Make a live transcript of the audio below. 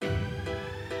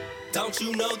Don't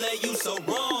you know that you so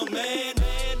wrong, man?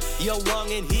 You're wrong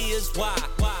and here's why.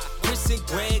 Chris and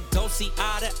Greg don't see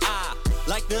eye to eye,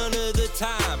 like none of the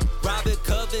time. Robert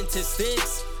Covington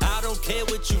stinks. I don't care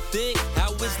what you think.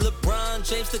 How is LeBron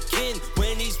James the king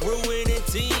when he's ruining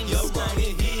teams? You're wrong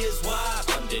and here's why.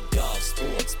 Underdog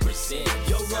Sports presents.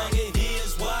 You're wrong and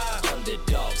here's why.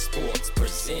 Underdog Sports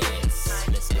presents.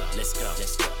 Let's go, let's go,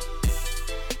 let's go.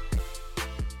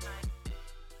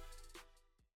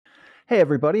 Hey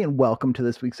everybody, and welcome to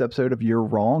this week's episode of You're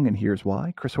Wrong and Here's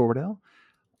Why. Chris Horwedel,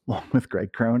 along with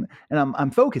Greg Crone, and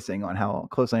I'm focusing on how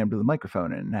close I am to the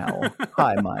microphone and how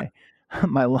high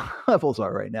my levels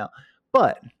are right now.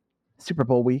 But Super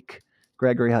Bowl week,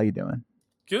 Gregory, how you doing?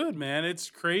 Good, man. It's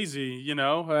crazy. You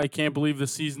know, I can't believe the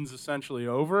season's essentially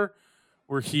over.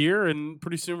 We're here, and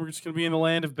pretty soon we're just going to be in the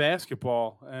land of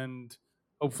basketball and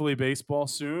hopefully baseball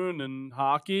soon and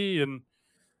hockey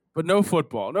but no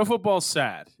football. No football's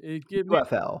sad.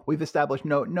 UFL. We've established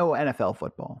no NFL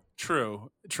football.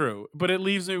 True. But it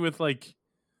leaves me with like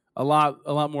a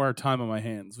lot more time on my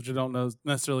hands, which I don't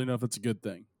necessarily know if it's a good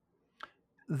thing.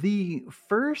 The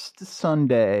first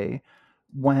Sunday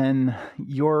when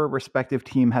your respective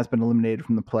team has been eliminated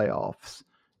from the playoffs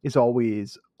is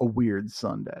always a weird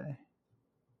Sunday.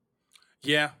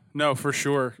 Yeah, no, for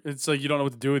sure. It's like you don't know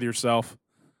what to do with yourself.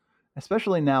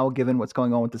 Especially now, given what's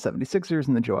going on with the 76ers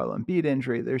and the Joel Embiid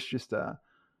injury,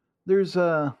 there's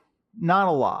not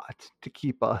a lot to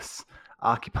keep us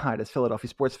occupied as Philadelphia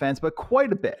sports fans, but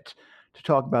quite a bit to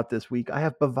talk about this week. I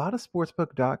have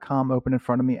bovadasportsbook.com open in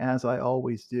front of me, as I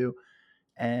always do,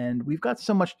 and we've got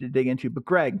so much to dig into. But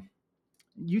Greg,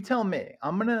 you tell me.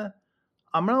 I'm gonna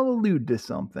allude to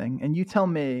something, and you tell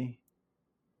me,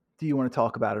 do you want to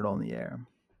talk about it on the air?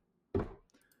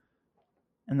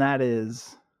 And that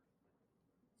is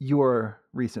your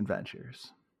recent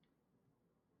ventures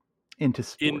into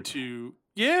sport.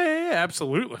 Yeah,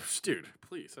 absolutely. Dude,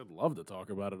 please, I'd love to talk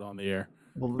about it on the air.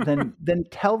 Well, then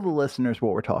tell the listeners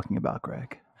what we're talking about,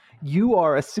 Greg. You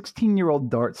are a 16-year-old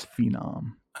darts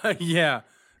phenom. Yeah.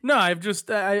 No, I've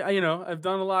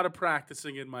done a lot of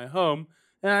practicing in my home,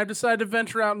 and I've decided to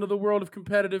venture out into the world of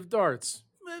competitive darts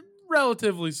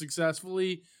relatively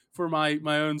successfully for my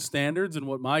own standards and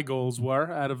what my goals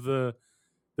were out of the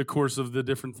course of the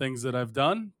different things that I've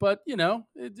done. But, you know,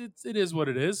 it is what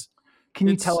it is. Can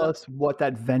you tell us what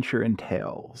that venture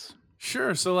entails?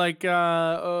 Sure. So like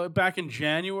back in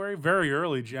January, very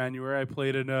early January, I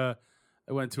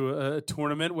went to a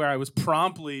tournament where I was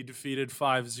promptly defeated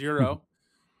 5-0.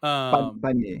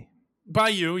 By me. By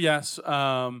you, yes. You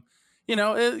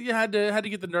had to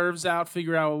get the nerves out,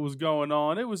 figure out what was going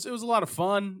on. It was a lot of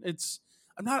fun.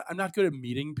 I'm not good at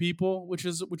meeting people, which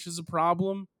is a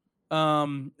problem.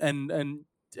 And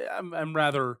I'm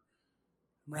rather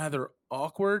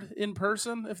awkward in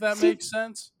person, if that makes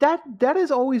sense. That has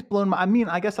always blown my. I mean,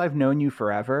 I guess I've known you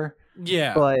forever.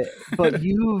 Yeah, but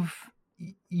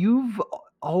you've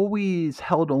always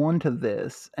held on to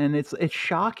this, and it's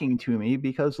shocking to me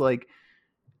because like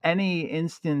any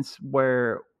instance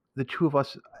where the two of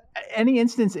us, any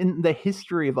instance in the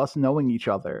history of us knowing each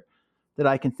other that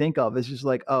I can think of is just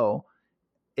like, oh,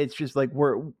 it's just like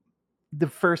the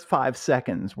first 5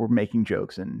 seconds we're making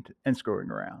jokes and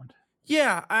screwing around.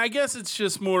 Yeah, I guess it's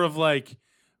just more of like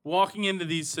walking into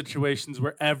these situations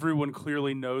where everyone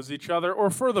clearly knows each other, or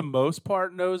for the most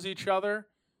part knows each other,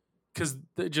 because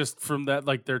just from that,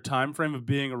 like their time frame of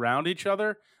being around each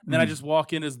other. And then I just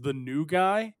walk in as the new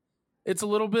guy. It's a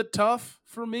little bit tough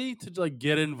for me to like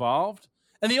get involved.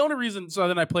 And the only reason, so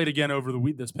then I played again over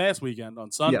this past weekend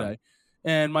on Sunday,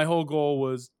 and my whole goal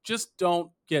was just don't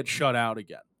get shut out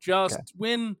again. Just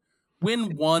win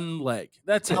one leg.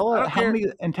 That's it. Tell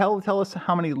us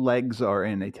how many legs are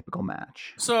in a typical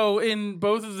match. So in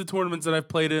both of the tournaments that I've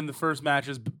played in, the first match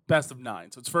is best of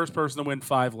 9. So it's first person to win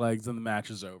 5 legs, and the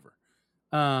match is over.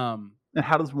 And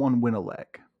how does one win a leg?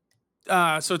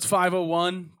 So it's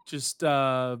 501. Just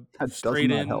straight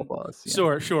in. Help us.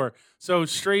 Yeah. Sure. So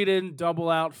straight in,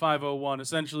 double out, 501.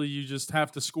 Essentially, you just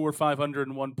have to score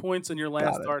 501 points, and your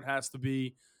last dart has to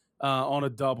be on a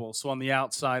double, so on the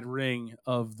outside ring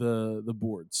of the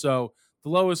board. So the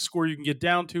lowest score you can get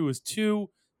down to is 2,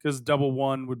 because double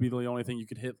 1 would be the only thing you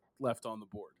could hit left on the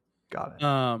board. Got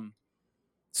it.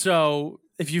 So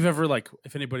if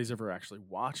anybody's ever actually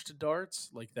watched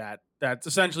darts like that's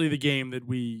essentially the game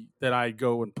that I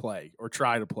go and play or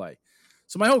try to play.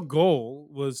 So my whole goal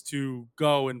was to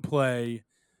go and play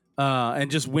and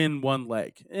just win one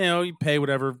leg. You know, you pay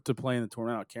whatever to play in the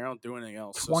tournament. I don't care. I don't do anything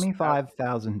else.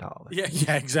 $25,000.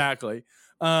 Yeah, exactly.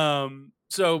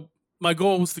 So my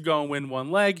goal was to go and win one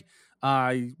leg.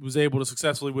 I was able to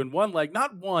successfully win one leg,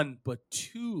 not one, but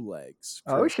 2 legs.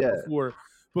 Oh, Chris, shit.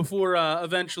 Before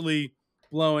eventually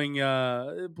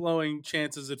blowing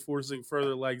chances at forcing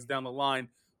further legs down the line.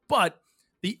 But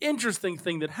the interesting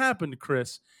thing that happened,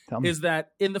 Chris, is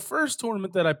that in the first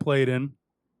tournament that I played in,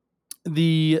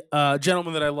 the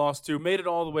gentleman that I lost to made it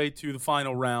all the way to the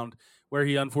final round, where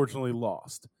he unfortunately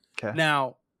lost. Okay.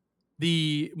 Now,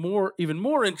 the even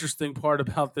more interesting part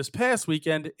about this past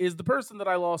weekend is the person that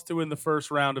I lost to in the first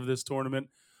round of this tournament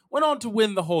went on to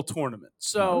win the whole tournament.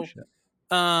 So,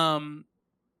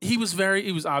 he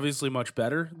was obviously much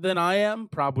better than I am,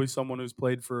 probably someone who's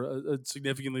played for a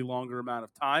significantly longer amount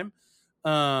of time.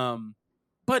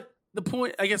 But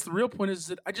the real point is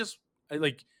that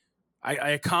I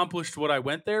accomplished what I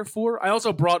went there for. I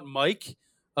also brought Mike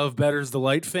of Better's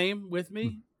Delight fame with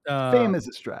me. Fame is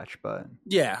a stretch, but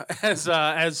yeah,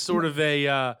 as sort of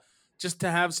a just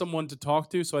to have someone to talk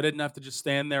to, so I didn't have to just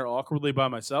stand there awkwardly by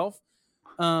myself,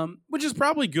 which is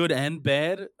probably good and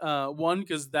bad. One,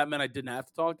 because that meant I didn't have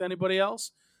to talk to anybody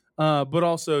else, but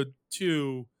also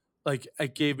two, like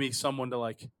it gave me someone to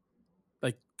like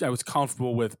I was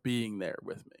comfortable with being there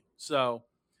with me. So,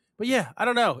 but yeah, I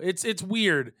don't know. It's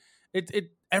weird.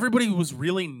 Everybody was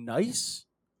really nice,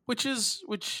 which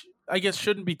I guess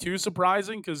shouldn't be too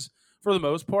surprising because for the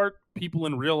most part, people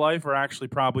in real life are actually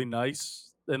probably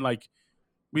nice. And like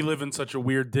we live in such a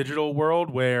weird digital world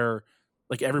where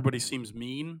like everybody seems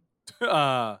mean.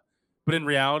 But in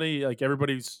reality, like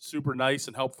everybody's super nice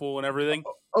and helpful and everything.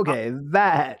 Okay,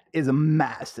 that is a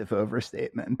massive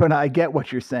overstatement, but I get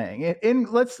what you're saying.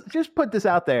 Let's just put this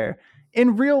out there.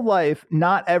 In real life,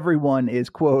 not everyone is,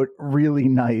 quote, really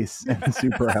nice and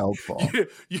super helpful.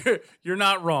 You're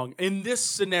not wrong. In this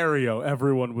scenario,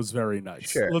 everyone was very nice.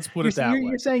 Sure. Let's put it that way.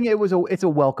 You're saying it's a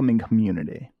welcoming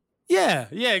community. Yeah,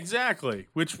 exactly.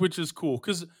 Which is cool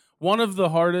because one of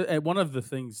the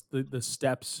things, the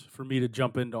steps for me to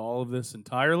jump into all of this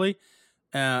entirely,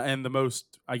 and the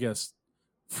most, I guess,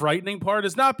 frightening part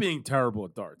is not being terrible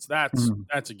at darts.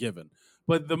 That's a given.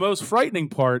 But the most frightening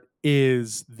part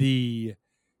is the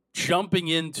jumping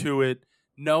into it,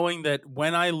 knowing that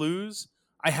when I lose,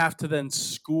 I have to then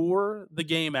score the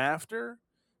game after.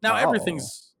 Now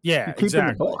everything's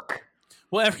exactly. Book.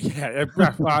 Well,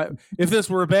 if this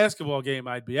were a basketball game,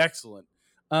 I'd be excellent.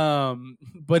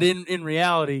 But in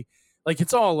reality, like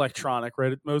it's all electronic,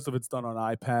 right? Most of it's done on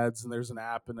iPads, and there's an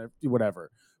app and whatever.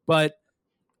 But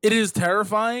it is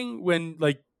terrifying when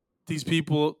like these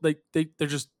people they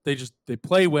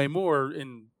play way more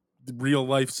in real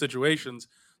life situations,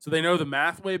 so they know the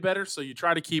math way better. So you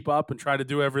try to keep up and try to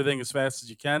do everything as fast as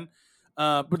you can.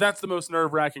 But that's the most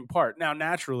nerve-wracking part. Now,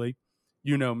 naturally,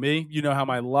 you know me, you know how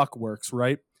my luck works,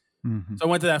 right? Mm-hmm. So I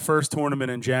went to that first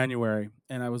tournament in January,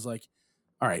 and I was like,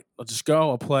 all right, I'll just go,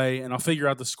 I'll play, and I'll figure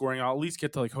out the scoring. I'll at least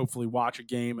get to like hopefully watch a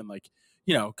game and like,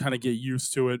 kind of get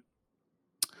used to it.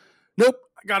 Nope.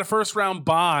 I got a first round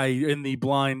bye in the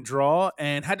blind draw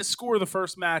and had to score the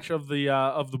first match of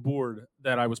the board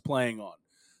that I was playing on.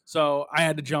 So I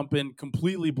had to jump in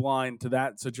completely blind to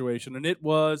that situation, and it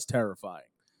was terrifying.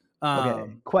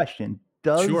 Okay, question.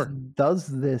 Does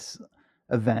this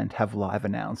event have live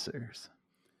announcers?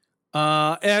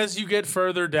 As you get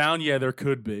further down, yeah, there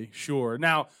could be. Sure.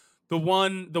 Now, the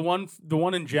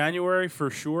one in January for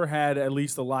sure had at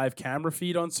least a live camera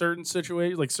feed on certain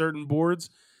situations, like certain boards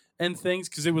and things,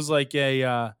 because it was like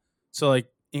so like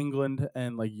England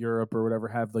and like Europe or whatever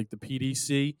have like the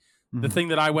PDC. Mm-hmm. The thing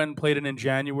that I went and played in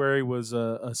January was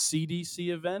a CDC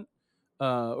event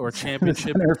or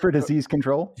championship. Center for Disease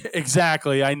Control.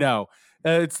 Exactly, I know.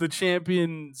 It's the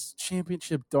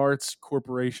Championship Darts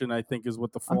Corporation, I think, is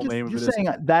what the full name of it is. Just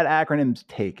saying that acronym's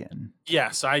taken.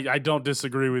 Yes, I don't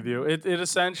disagree with you. It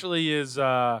essentially is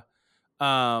like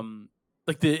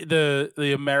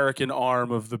the American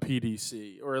arm of the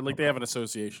PDC, or like they have an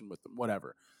association with them,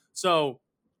 whatever. So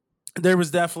there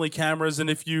was definitely cameras, and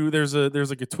there's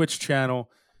like a Twitch channel,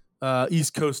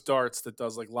 East Coast Darts, that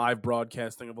does like live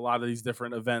broadcasting of a lot of these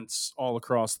different events all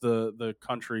across the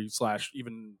country /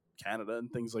 even Canada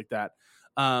and things like that.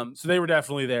 So they were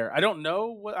definitely there. I don't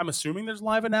know I'm assuming there's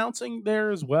live announcing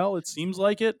there as well. It seems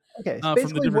like it. Okay, so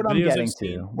basically what I'm getting to.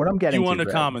 You want to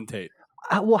commentate?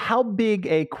 Well, how big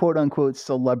a quote unquote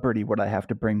celebrity would I have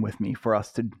to bring with me for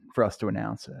us to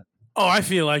announce it? Oh, I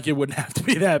feel like it wouldn't have to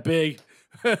be that big.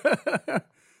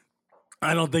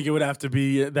 I don't think it would have to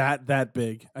be that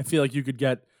big. I feel like you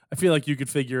could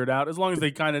figure it out as long as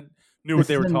they kind of knew what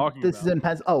they were talking about. This is in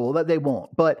Pennsylvania. Well, they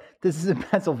won't. But this is in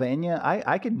Pennsylvania.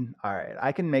 I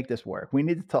can make this work. We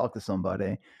need to talk to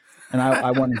somebody. And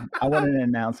I want an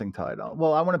announcing title.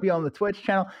 Well, I want to be on the Twitch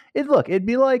channel. It'd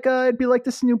be like the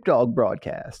Snoop Dogg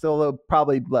broadcast, although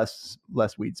probably less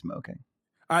weed smoking.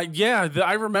 I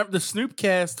remember the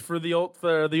Snoopcast for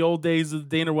the old days of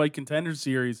the Dana White Contender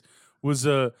Series was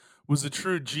a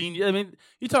true genius. I mean,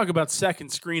 you talk about second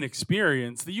screen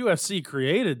experience. The UFC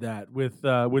created that with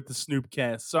the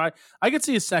Snoopcast, so I could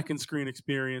see a second screen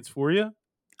experience for you.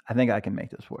 I think I can make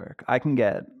this work. I can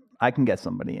get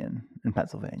somebody in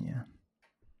Pennsylvania.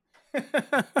 I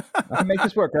can make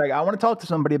this work, Greg. I want to talk to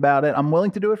somebody about it. I'm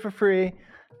willing to do it for free,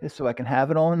 just so I can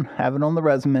have it on the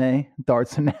resume.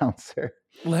 Darts announcer.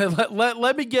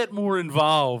 Let me get more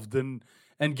involved and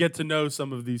get to know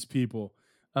some of these people,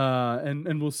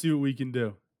 and we'll see what we can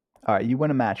do. All right, you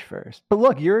win a match first, but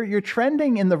look, you're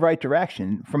trending in the right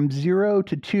direction from 0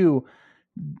 to 2.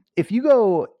 If you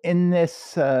go in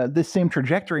this same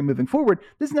trajectory moving forward,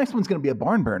 this next one's going to be a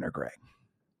barn burner, Greg.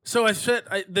 So I said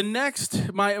the next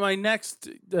thing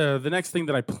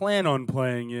that I plan on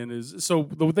playing in is, so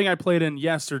the thing I played in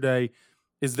yesterday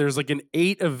is there's like an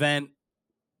 8-event,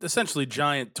 essentially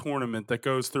giant tournament that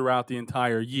goes throughout the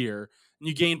entire year, and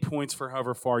you gain points for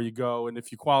however far you go. And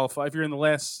if you qualify, if you're in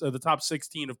the top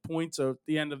 16 of points at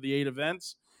the end of the 8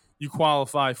 events, you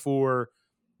qualify for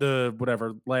the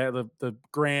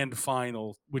grand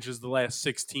final, which is the last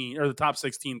 16 or the top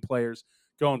 16 players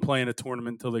go and play in a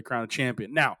tournament until they crown a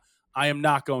champion. Now, I am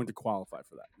not going to qualify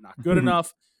for that. Not good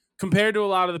enough compared to a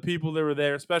lot of the people that were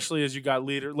there, especially as you got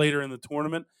later in the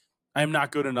tournament. I am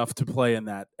not good enough to play in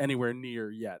that anywhere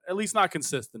near yet, at least not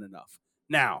consistent enough.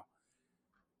 Now,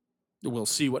 we'll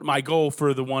see what my goal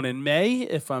for the one in May,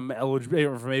 if I'm eligible,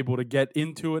 if I'm able to get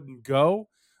into it and go,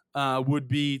 would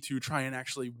be to try and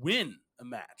actually win a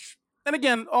match. And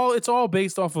again, it's all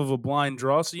based off of a blind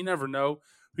draw, so you never know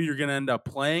who you're going to end up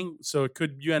playing. So you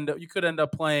could end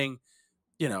up playing,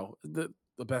 the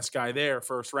best guy there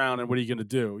first round, and what are you going to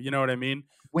do? You know what I mean?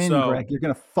 Win, Greg. You're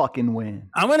going to fucking win.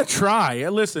 I'm going to try.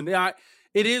 Listen,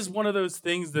 it is one of those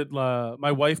things that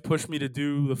my wife pushed me to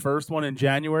do the first one in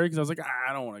January because I was like,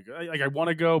 I don't want to go. Like, I want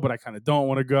to go, but I kind of don't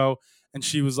want to go. And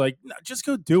she was like, no, just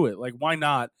go do it. Like, why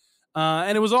not?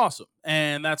 And it was awesome.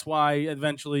 And that's why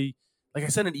eventually, like, I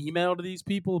sent an email to these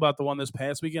people about the one this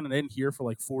past weekend, and I didn't hear for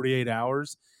like 48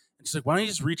 hours. And she's like, why don't you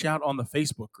just reach out on the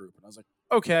Facebook group? And I was like,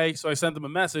 okay. So I sent them a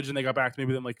message, and they got back to me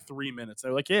within like 3 minutes. They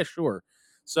were like, yeah, sure.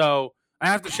 So I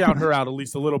have to shout her out at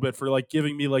least a little bit for like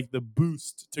giving me like the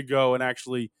boost to go and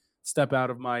actually step out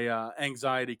of my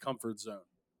anxiety comfort zone.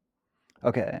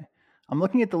 Okay. I'm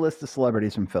looking at the list of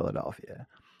celebrities from Philadelphia.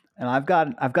 And I've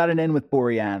got an in with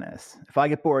Boreanaz. If I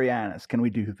get Boreanaz, can we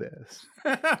do this?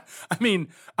 I mean,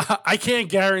 I can't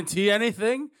guarantee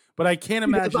anything, but I can't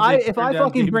imagine. If I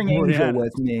fucking bring Angel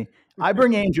with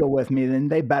me, then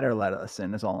they better let us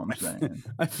in. Is all I'm saying.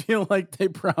 I feel like they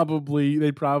probably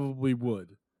would.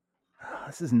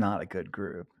 This is not a good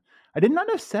group. I did not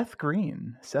know Seth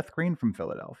Green. Seth Green from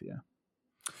Philadelphia.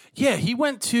 Yeah, he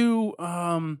went to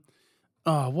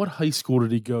what high school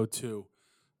did he go to?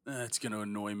 It's going to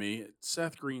annoy me.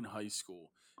 Seth Green High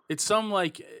School. It's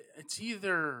it's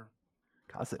either...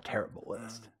 God, that's a terrible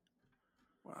list.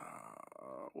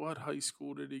 What high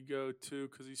school did he go to?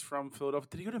 Because he's from Philadelphia.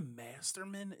 Did he go to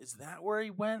Masterman? Is that where he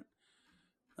went?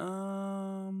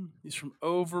 He's from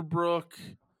Overbrook.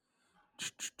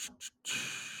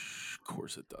 Of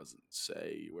course it doesn't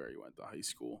say where he went to high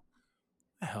school.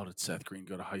 Where the hell did Seth Green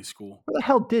go to high school? Where the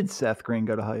hell did Seth Green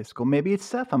go to high school? Maybe it's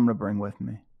Seth I'm going to bring with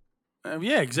me.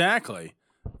 Yeah, exactly.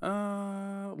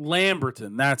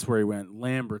 Lamberton, that's where he went.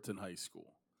 Lamberton High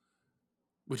School,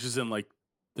 which is in like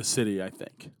the city, I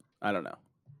think. I don't know,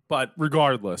 but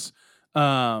regardless,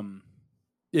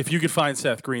 if you could find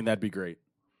Seth Green, that'd be great.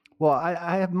 Well,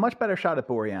 I have a much better shot at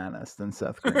Boreanaz than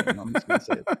Seth Green. I'm just gonna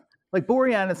say it. Like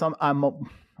Boreanaz,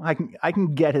 I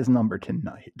can get his number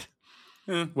tonight.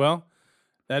 Well,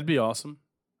 that'd be awesome.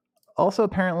 Also,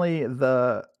 apparently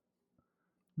the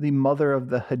mother of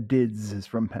the Hadids is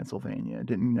from Pennsylvania.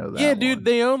 Didn't know that. Yeah, dude,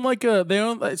 they own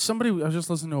somebody. I was just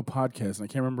listening to a podcast, and I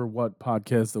can't remember what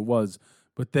podcast it was,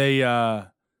 but they own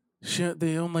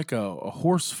like a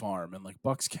horse farm in like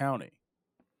Bucks County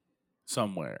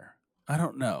somewhere. I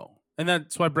don't know, and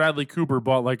that's why Bradley Cooper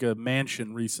bought like a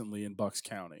mansion recently in Bucks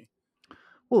County.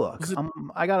 Well, look,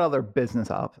 I got other business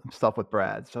stuff with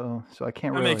Brad, so I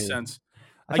can't really. That makes sense.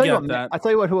 I get that. I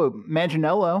tell you what, Joe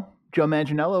Manganiello,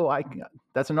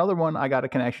 that's another one I got a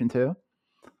connection to.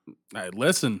 Hey,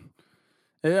 listen.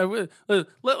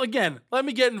 Again, let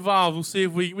me get involved. We'll see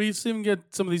if we see if get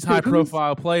some of these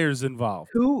high-profile players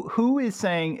involved. Who is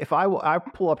saying, if I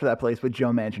pull up to that place with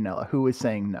Joe Manganiello, who is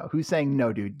saying no? Who's saying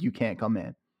no, dude? You can't come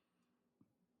in.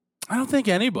 I don't think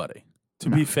anybody. To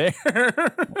be fair.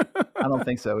 I don't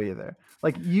think so either.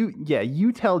 Like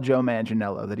you tell Joe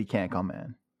Manganiello that he can't come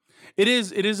in. It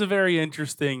is a very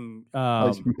interesting.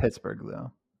 He's from Pittsburgh,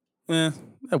 though.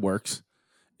 That works.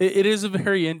 It is a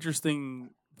very interesting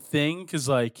thing because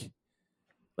like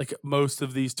most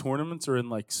of these tournaments are in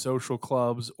like social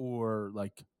clubs or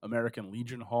like American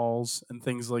Legion halls and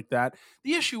things like that.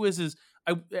 The issue is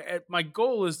my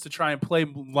goal is to try and play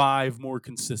live more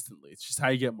consistently. It's just how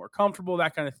you get more comfortable,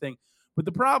 that kind of thing. But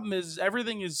the problem is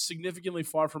everything is significantly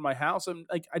far from my house. And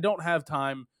like I don't have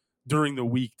time during the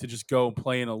week to just go and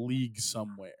play in a league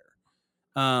somewhere.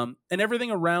 And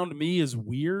everything around me is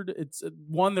weird. It's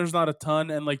one, there's not a ton,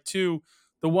 and like two,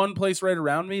 the one place right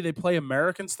around me, they play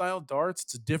American style darts.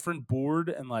 It's a different board,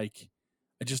 and like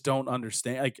I just don't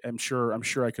understand. Like I'm sure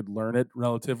I could learn it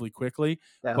relatively quickly,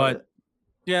 but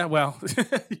yeah, well,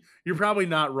 you're probably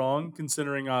not wrong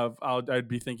considering I'd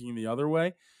be thinking the other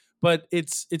way. But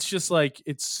it's just like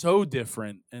it's so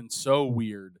different and so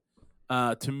weird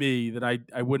to me that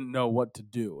I wouldn't know what to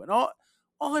do. And all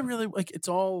I really like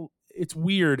it's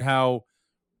weird how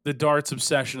the darts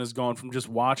obsession has gone from just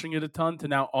watching it a ton to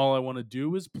now all I want to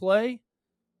do is play.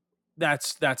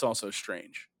 That's also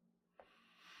strange.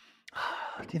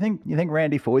 Do you think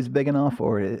Randy Foy's big enough,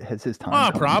 or has his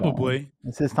time? Probably.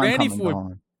 Is his time Randy Foy?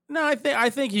 Gone? No, I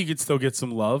think he could still get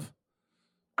some love.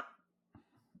 All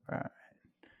right.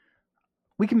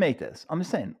 We can make this. I'm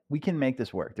just saying, we can make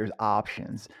this work. There's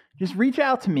options. Just reach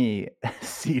out to me,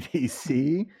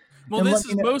 CDC. Well,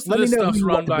 most of this stuff's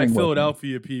run by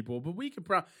Philadelphia people, but we could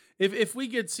if we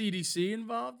get CDC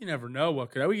involved, you never know what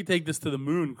could. We could take this to the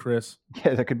moon, Chris.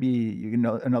 Yeah, that could be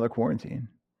another quarantine.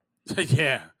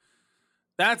 Yeah,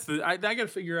 that's I got to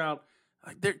figure out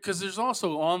because there's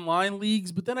also online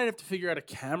leagues, but then I'd have to figure out a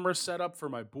camera setup for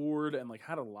my board and like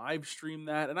how to live stream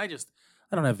that, and I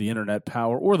don't have the internet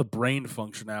power or the brain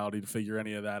functionality to figure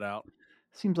any of that out.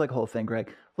 Seems like a whole thing, Greg.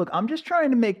 Look, I'm just trying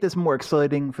to make this more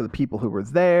exciting for the people who were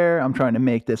there. I'm trying to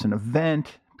make this an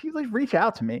event. People reach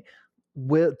out to me.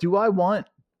 Do I want?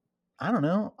 I don't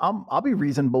know. I'll be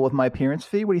reasonable with my appearance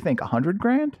fee. What do you think?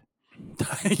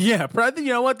 $100,000? Yeah, but you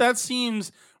know what? That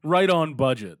seems right on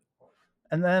budget.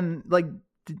 And then like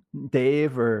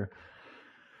Dave or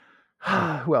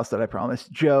who else did I promise?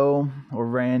 Joe or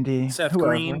Randy? Seth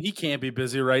Green. He can't be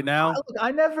busy right now.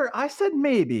 I said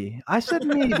maybe. I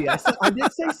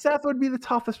did say Seth would be the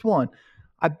toughest one.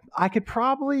 I could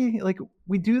probably, like,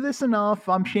 we do this enough.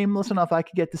 I'm shameless enough. I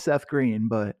could get to Seth Green,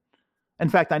 but in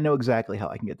fact, I know exactly how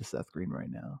I can get to Seth Green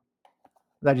right now.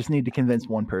 I just need to convince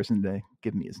one person to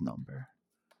give me his number.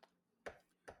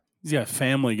 He's got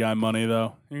Family Guy money,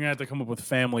 though. You're going to have to come up with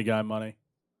Family Guy money.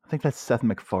 I think that's Seth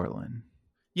MacFarlane.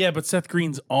 Yeah, but Seth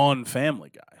Green's on Family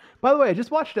Guy. By the way, I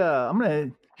just watched, I'm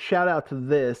going to shout out to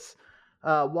this.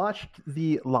 Watched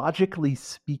the Logically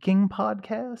Speaking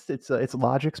podcast. It's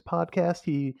Logic's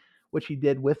podcast, which he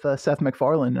did with Seth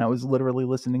MacFarlane. And I was literally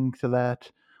listening to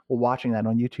that, watching that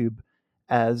on YouTube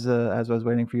as I was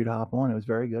waiting for you to hop on. It was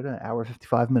very good. An hour,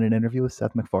 55-minute interview with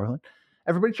Seth MacFarlane.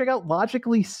 Everybody check out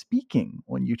Logically Speaking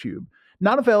on YouTube.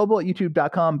 Not available at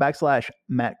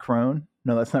youtube.com/Matt Crone.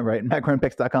 No, that's not right.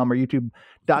 MattCronePicks.com or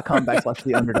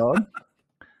youtube.com/The Underdog.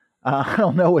 I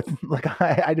don't know what, like,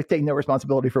 I just take no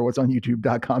responsibility for what's on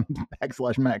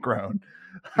youtube.com/Matt Crone.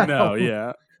 I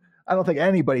don't think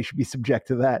anybody should be subject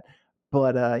to that.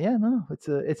 But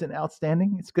it's an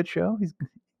outstanding, it's a good show. He's an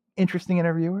interesting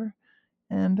interviewer,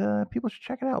 and people should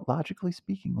check it out. Logically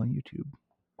Speaking on YouTube.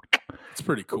 It's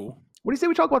pretty cool. What do you say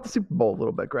we talk about the Super Bowl a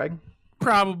little bit, Greg?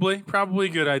 Probably a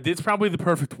good idea. It's probably the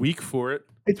perfect week for it.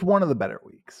 It's one of the better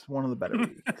weeks.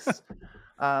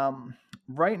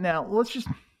 Right now, let's just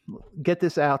get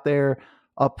this out there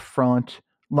up front.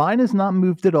 Line has not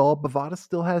moved at all. Bovada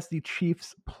still has the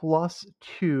Chiefs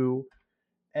 +2.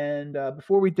 And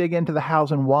before we dig into the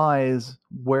hows and whys,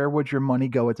 where would your money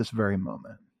go at this very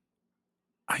moment?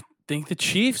 I think the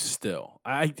Chiefs still.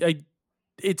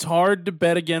 It's hard to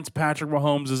bet against Patrick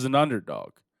Mahomes as an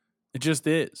underdog. It just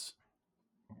is.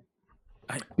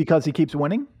 Because he keeps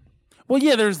winning? Well,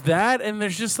 yeah, there's that, and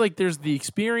there's just like there's the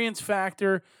experience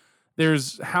factor.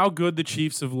 There's how good the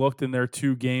Chiefs have looked in their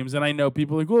 2 games, and I know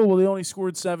people are like, oh, well, they only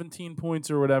scored 17 points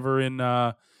or whatever in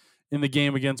the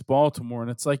game against Baltimore,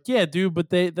 and it's like, yeah, dude, but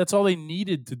that's all they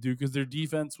needed to do because their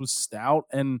defense was stout,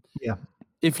 and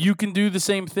if you can do the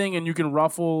same thing and you can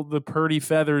ruffle the Purdy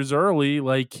feathers early,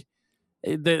 like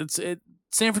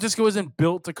San Francisco isn't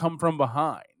built to come from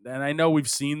behind, and I know we've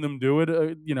seen them do it.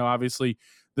 Obviously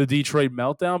the Detroit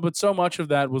meltdown, but so much of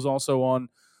that was also on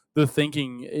the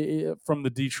thinking from the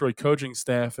Detroit coaching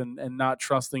staff and not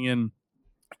trusting in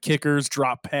kickers,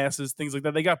 drop passes, things like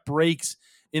that. They got breaks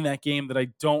in that game that I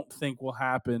don't think will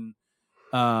happen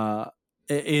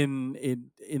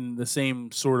in the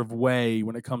same sort of way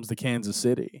when it comes to Kansas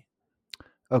City.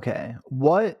 Okay.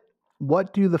 What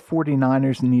do the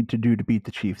 49ers need to do to beat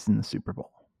the Chiefs in the Super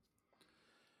Bowl?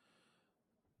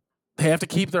 They have to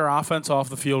keep their offense off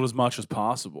the field as much as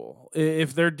possible.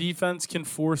 If their defense can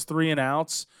force 3 and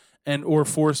outs or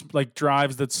force like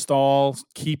drives that stall,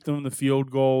 keep them in the field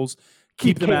goals,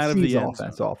 keep them out of the end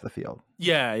offense off the field.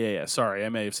 Yeah. Sorry, I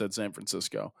may have said San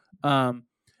Francisco.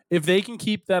 If they can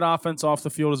keep that offense off the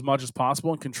field as much as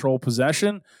possible and control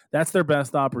possession, that's their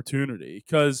best opportunity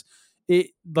because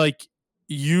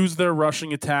use their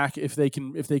rushing attack. If they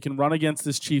can run against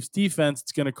this Chiefs defense,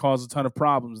 it's going to cause a ton of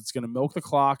problems. It's going to milk the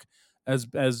clock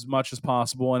as much as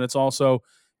possible, and it's also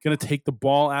going to take the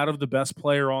ball out of the best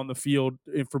player on the field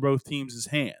for both teams'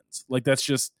 hands. Like that's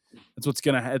what's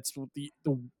going to it's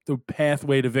the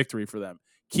pathway to victory for them.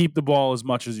 Keep the ball as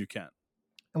much as you can.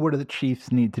 And what do the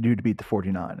Chiefs need to do to beat the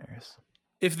 49ers?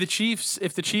 If the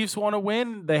Chiefs want to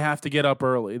win, they have to get up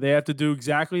early. They have to do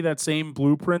exactly that same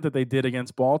blueprint that they did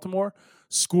against Baltimore,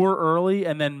 score early,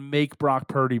 and then make Brock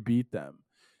Purdy beat them.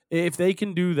 If they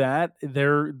can do that,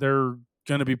 they're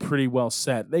going to be pretty well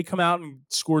set. They come out and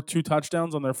score 2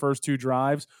 touchdowns on their first 2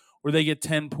 drives, or they get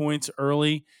 10 points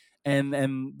early, and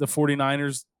the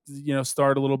 49ers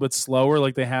start a little bit slower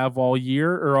like they have all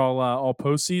year or all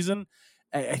postseason.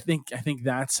 I think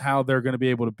that's how they're going to be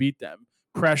able to beat them.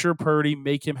 Pressure Purdy,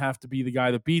 make him have to be the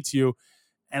guy that beats you.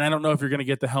 And I don't know if you're going to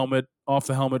get the helmet off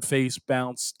the helmet face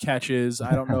bounce catches.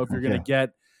 I don't know if you're going to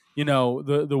get,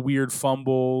 the weird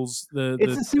fumbles.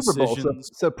 It's a Super Bowl,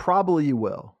 so probably you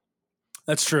will.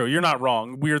 That's true. You're not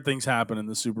wrong. Weird things happen in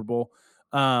the Super Bowl.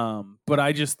 But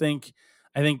I just think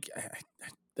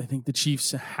the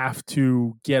Chiefs have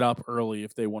to get up early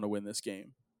if they want to win this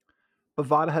game.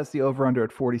 Bovada has the over-under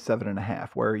at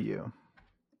 47.5. Where are you?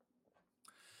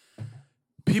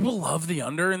 People love the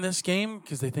under in this game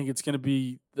because they think it's going to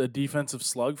be the defensive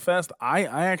slugfest. I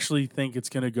actually think it's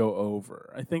going to go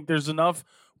over. I think there's enough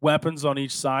weapons on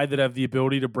each side that have the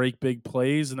ability to break big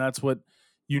plays, and that's what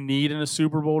you need in a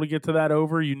Super Bowl to get to that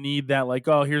over. You need that, like,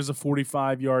 oh, here's a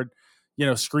 45-yard,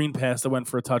 screen pass that went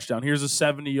for a touchdown. Here's a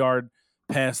 70-yard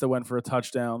pass that went for a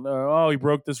touchdown. Oh, he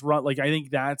broke this run. Like, I think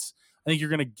you're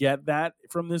going to get that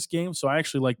from this game. So I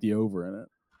actually like the over in it.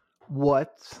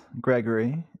 What,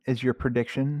 Gregory, is your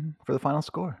prediction for the final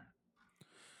score?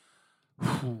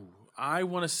 I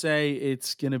want to say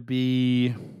it's going to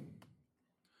be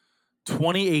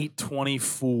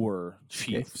 28-24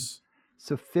 Chiefs. Okay.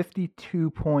 So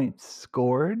 52 points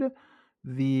scored.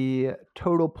 The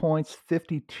total points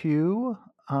 52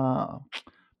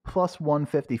 plus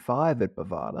 155 at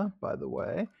Bovada, by the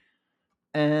way.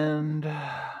 And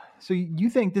so you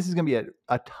think this is going to be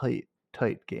a tight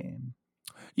game?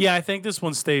 Yeah, I think this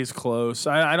one stays close.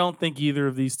 I don't think either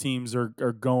of these teams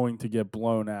are going to get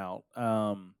blown out.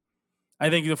 I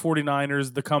think the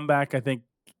 49ers, the comeback, I think,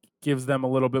 gives them a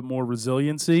little bit more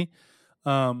resiliency.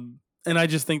 And I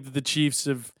just think that the Chiefs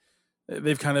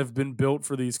they've kind of been built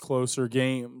for these closer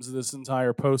games this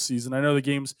entire postseason. I know the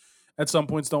games at some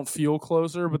points don't feel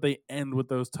closer, but they end with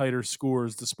those tighter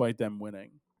scores despite them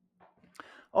winning.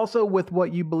 Also, with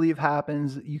what you believe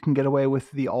happens, you can get away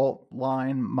with the alt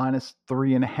line minus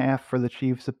 3.5 for the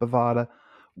Chiefs at Bovada,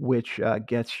 which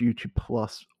gets you to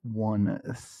plus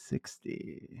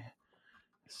 160.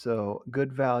 So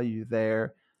good value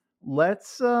there.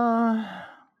 Let's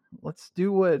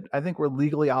do what I think we're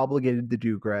legally obligated to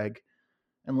do, Greg,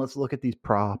 and let's look at these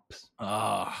props.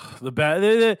 I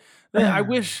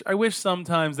wish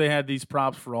sometimes they had these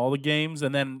props for all the games,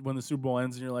 and then when the Super Bowl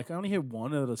ends, and you're like, I only hit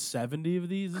 1 out of 70 of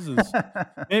these. This is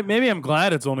maybe I'm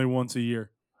glad it's only once a year.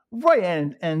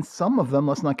 Right, and some of them,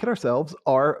 let's not kid ourselves,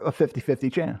 are a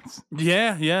 50-50 chance.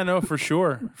 Yeah, no, for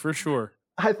sure.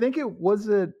 I think was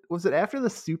it after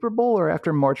the Super Bowl or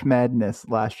after March Madness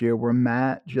last year where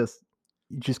Matt just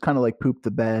kind of like pooped the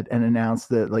bed and announced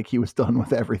that like he was done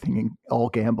with everything and all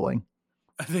gambling.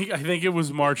 I think it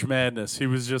was March Madness. He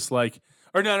was just like,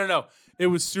 or no. It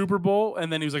was Super Bowl,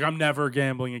 and then he was like, I'm never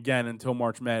gambling again until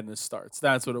March Madness starts.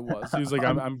 That's what it was. He was like,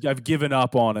 I've given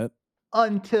up on it.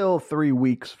 Until 3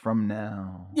 weeks from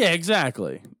now. Yeah,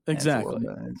 exactly. It's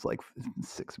like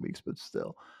 6 weeks, but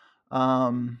still.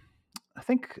 I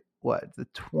think the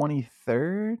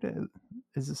 23rd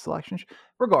is the selection.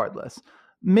 Regardless,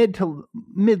 mid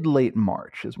late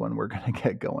March is when we're going to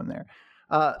get going there.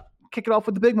 Kick it off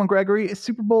with the big one, Gregory.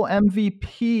 Super Bowl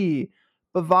MVP.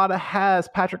 Bovada has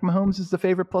Patrick Mahomes is the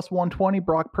favorite plus 120,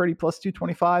 Brock Purdy plus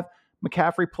 225,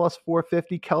 McCaffrey plus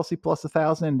 450, Kelsey plus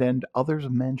 1,000, and others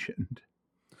mentioned.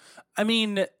 I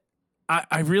mean,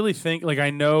 I really think, like, I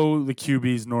know the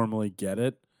QBs normally get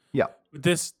it. Yeah. But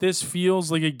this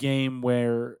feels like a game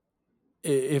where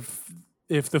if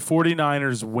the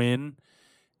 49ers win,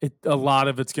 a lot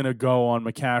of it's going to go on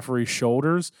McCaffrey's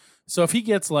shoulders. So if he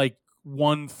gets like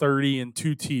 130 and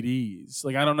 2 TDs,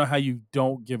 like, I don't know how you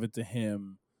don't give it to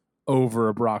him over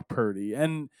a Brock Purdy.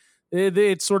 And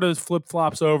it sort of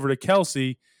flip-flops over to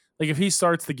Kelsey. Like, if he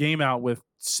starts the game out with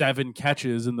 7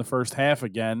 catches in the first half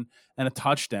again and a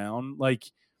touchdown, like,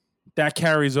 that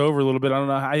carries over a little bit. I don't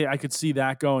know. I could see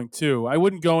that going too. I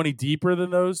wouldn't go any deeper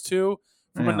than those two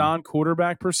from a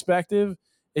non-quarterback perspective.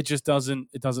 It just doesn't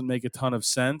make a ton of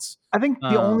sense. I think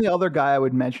the only other guy I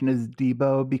would mention is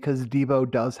Debo, because Debo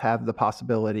does have the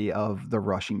possibility of the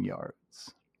rushing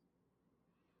yards.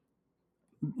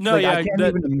 No, like, I can't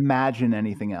even imagine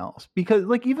anything else, because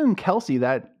like even Kelsey,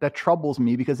 that troubles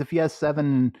me, because if he has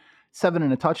seven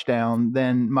and a touchdown,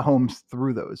 then Mahomes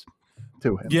threw those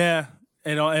to him. Yeah,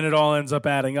 and it all ends up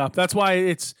adding up. That's why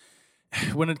it's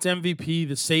when it's MVP,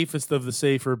 the safest of the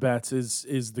safer bets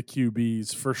is the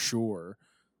QBs for sure.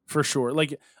 For sure.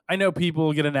 Like, I know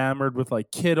people get enamored with like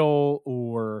Kittle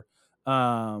or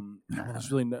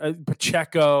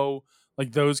Pacheco,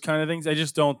 like those kind of things. I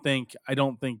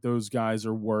don't think those guys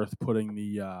are worth putting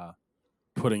any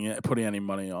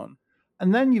money on.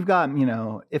 And then you've got,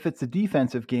 if it's a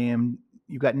defensive game,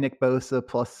 you've got Nick Bosa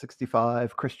plus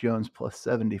 65, Chris Jones plus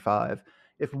 75.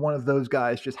 If one of those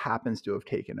guys just happens to have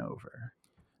taken over.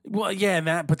 Well,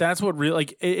 yeah, but that's what really,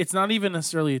 like, it's not even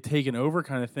necessarily a taken over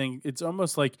kind of thing. It's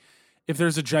almost like if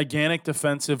there's a gigantic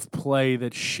defensive play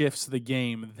that shifts the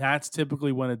game, that's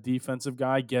typically when a defensive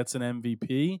guy gets an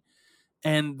MVP.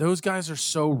 And those guys are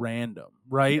so random,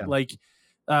 right? Yeah. Like,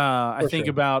 I think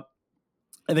about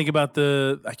I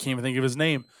can't even think of his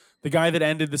name. The guy that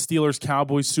ended the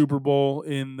Steelers-Cowboys Super Bowl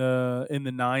in the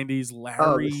 90s,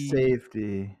 Larry. The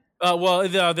safety.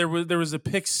 There was a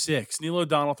pick six. Neil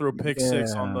O'Donnell threw a pick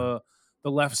six on the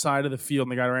left side of the field,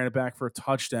 and the guy ran it back for a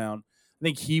touchdown. I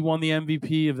think he won the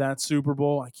MVP of that Super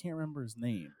Bowl. I can't remember his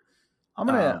name. I'm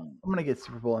gonna get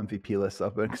Super Bowl MVP lists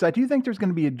up, because I do think there's going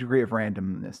to be a degree of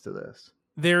randomness to this.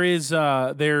 There's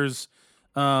the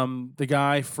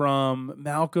guy from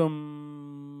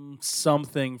Malcolm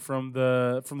something from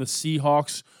the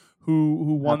Seahawks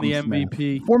who won the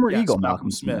MVP. Smith. Former Eagle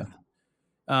Malcolm Smith.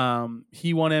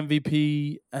 He won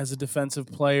MVP as a defensive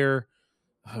player.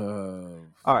 All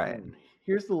right,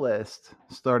 here's the list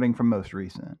starting from most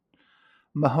recent: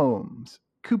 Mahomes,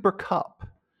 Cooper Kupp,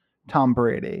 Tom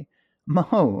Brady,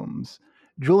 Mahomes,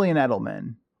 Julian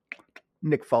Edelman,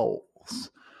 Nick Foles,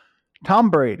 Tom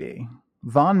Brady,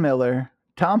 Von Miller,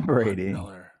 Tom Brady,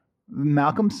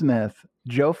 Malcolm Smith,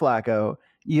 Joe Flacco,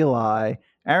 Eli,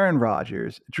 Aaron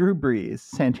Rodgers, Drew Brees,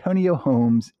 Santonio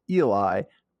Holmes, Eli,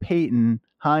 Peyton,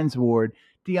 Hines Ward,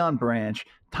 Deion Branch,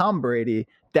 Tom Brady,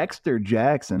 Dexter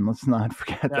Jackson. Let's not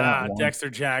forget that one.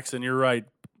 Dexter Jackson, you're right.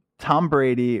 Tom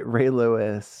Brady, Ray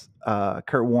Lewis,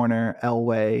 Kurt Warner,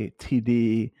 Elway,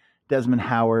 TD, Desmond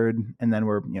Howard, and then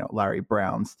we're Larry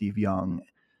Brown, Steve Young.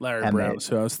 Larry Brown's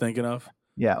who I was thinking of.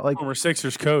 Yeah, like former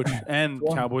Sixers coach and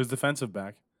Cowboys defensive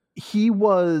back. He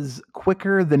was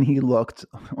quicker than he looked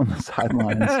on the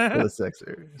sidelines for the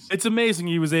Sixers. It's amazing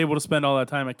he was able to spend all that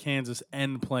time at Kansas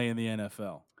and play in the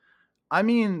NFL. I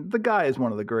mean, the guy is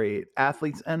one of the great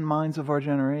athletes and minds of our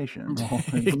generation. Well,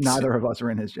 neither of us are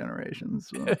in his generation.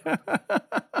 So.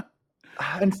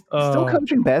 And still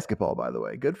coaching basketball, by the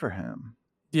way. Good for him.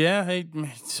 Yeah, hey,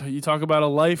 so you talk about a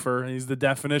lifer. He's the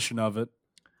definition of it.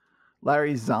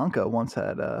 Larry Zonka once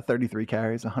had 33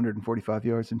 carries, 145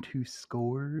 yards, and 2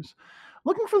 scores.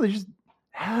 Looking for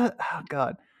oh,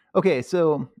 God. Okay,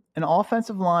 so an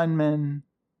offensive lineman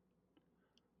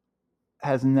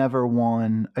has never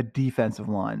won. A defensive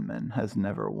lineman has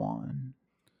never won.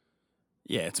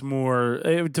 Yeah, it's more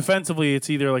defensively. It's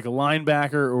either like a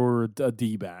linebacker or a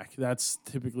D-back. That's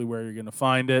typically where you're going to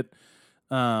find it.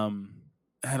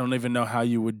 I don't even know how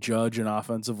you would judge an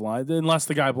offensive line unless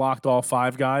the guy blocked all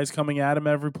 5 guys coming at him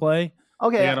every play.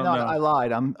 Okay, I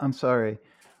lied. I'm sorry.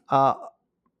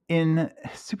 In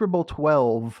Super Bowl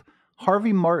 12,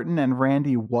 Harvey Martin and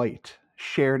Randy White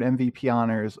shared MVP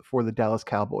honors for the Dallas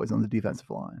Cowboys on the defensive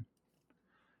line.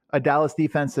 A Dallas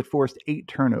defense that forced 8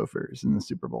 turnovers in the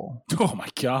Super Bowl. Oh my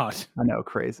God. I know,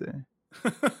 crazy.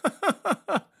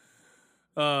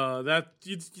 That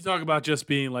you talk about just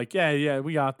being like, yeah,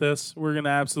 we got this. We're gonna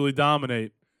absolutely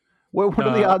dominate. What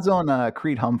are the odds on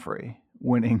Creed Humphrey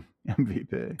winning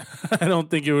MVP? I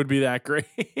don't think it would be that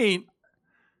great.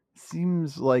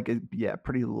 Seems like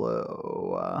pretty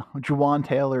low. Juwan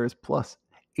Taylor is plus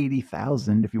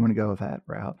 80,000 if you want to go with that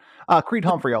route. Creed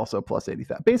Humphrey also plus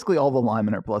 80,000. Basically, all the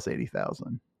linemen are plus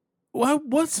 80,000.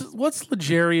 What's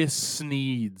L'Jarius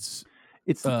Sneed's?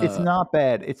 It's not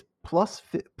bad. It's plus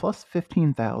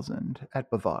 15,000 at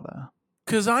Bovada.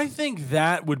 Because I think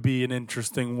that would be an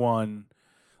interesting one.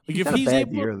 Like He's if had he's a bad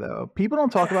able, year though. People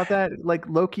don't talk about that. Like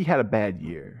Loki had a bad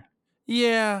year.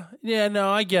 yeah, no,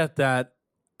 I get that.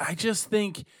 I just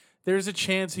think there's a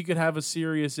chance he could have a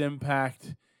serious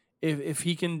impact if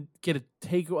he can get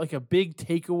a big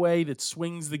takeaway that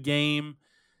swings the game,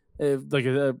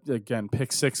 again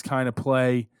pick six kind of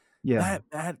play. Yeah,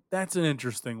 that's an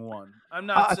interesting one. I'm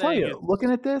not I tell saying you,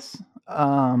 looking at this,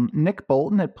 Nick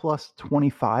Bolton at plus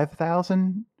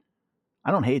 25,000.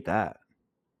 I don't hate that.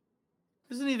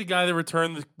 Isn't he the guy that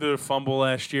returned the fumble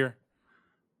last year?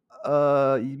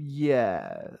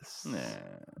 Yes. Nah.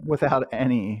 Without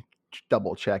any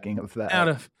double checking of that.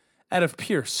 Out of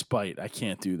pure spite, I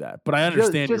can't do that. But I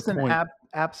understand just your point. An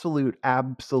absolute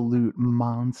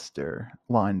monster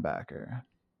linebacker.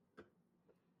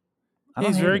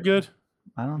 He's very good.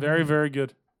 I don't very, very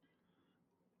good.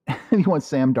 If you want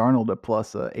Sam Darnold at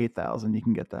plus 8,000, you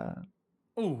can get that.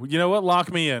 Oh, you know what?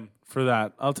 Lock me in for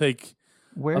that. I'll take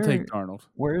Darnold.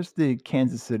 Where's the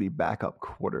Kansas City backup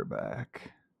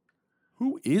quarterback?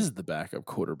 Who is the backup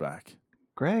quarterback?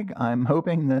 Greg, I'm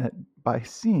hoping that by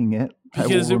seeing it,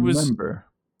 because I will remember.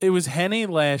 It was Henne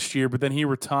last year, but then he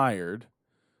retired.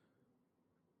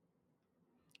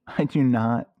 I do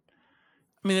not.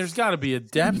 I mean, there's got to be a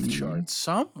depth chart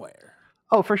somewhere.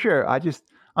 Oh, for sure.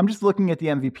 I'm just looking at the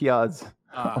MVP odds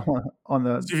on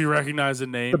the. Do you recognize the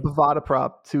name? The Bovada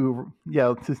prop to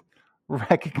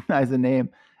recognize a name,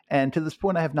 and to this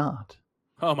point, I have not.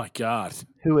 Oh my God!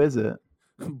 Who is it?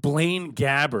 Blaine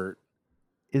Gabbert.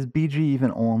 Is BG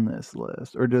even on this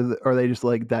list, or are they just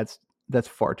like that's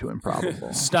far too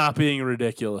improbable? Stop being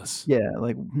ridiculous. Yeah,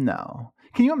 like no.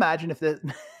 Can you imagine if that?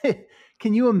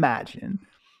 Can you imagine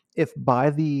if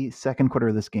by the second quarter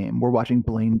of this game we're watching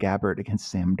Blaine Gabbert against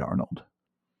Sam Darnold?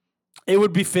 It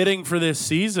would be fitting for this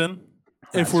season.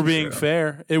 If we're being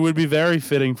fair, it would be very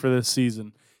fitting for this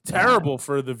season. Terrible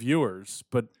for the viewers,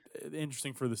 but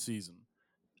interesting for the season.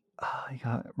 You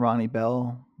got Ronnie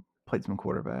Bell, played some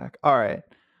quarterback. All right.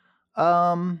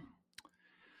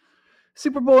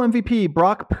 Super Bowl MVP,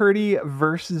 Brock Purdy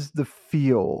versus the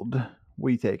field. What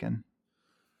are you taking?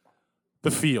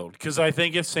 The field, because I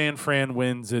think if San Fran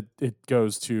wins, it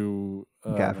goes to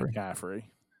McCaffrey.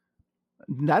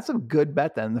 That's a good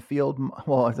bet then. The field,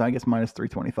 well, I guess minus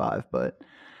 325, but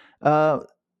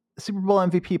Super Bowl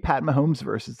MVP, Pat Mahomes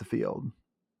versus the field.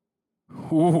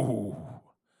 Ooh.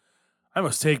 I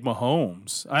must take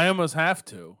Mahomes. I almost have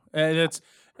to. And it's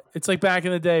like back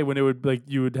in the day when it would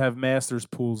you would have Masters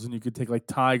pools and you could take like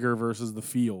Tiger versus the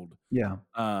field. Yeah.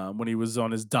 When he was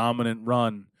on his dominant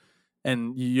run,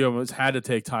 and you almost had to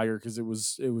take Tiger because it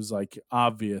was like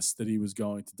obvious that he was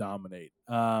going to dominate.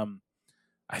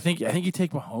 I think you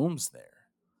take Mahomes there.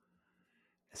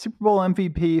 Super Bowl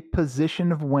MVP,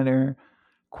 position of winner,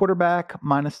 quarterback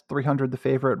minus 300 the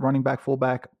favorite, running back,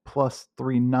 fullback plus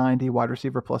 390, wide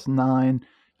receiver plus 9,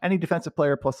 any defensive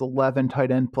player plus 11,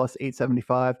 tight end plus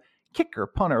 875, kicker,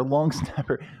 punter, long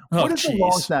snapper. What does the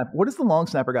long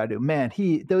snapper guy do? Man,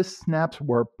 those snaps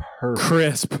were perfect.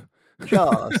 Crisp.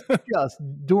 just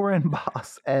Doran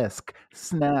Boss-esque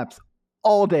snaps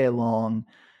all day long.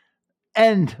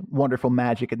 And wonderful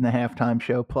magic in the halftime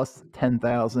show plus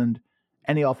 10,000.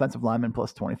 Any offensive lineman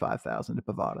plus 25,000 at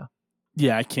Bovada.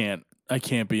 Yeah, I can't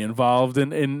be involved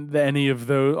in any of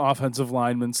the offensive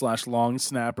linemen / long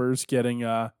snappers getting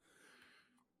any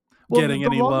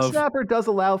long love. The snapper does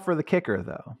allow for the kicker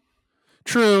though.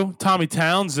 True. Tommy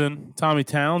Townsend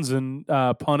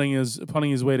punting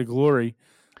his way to glory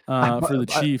for the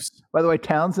Chiefs. By the way,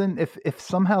 Townsend, if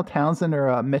somehow Townsend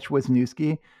or Mitch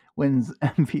Wisniewski wins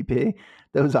MVP,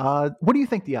 those odds, what do you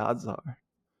think the odds are?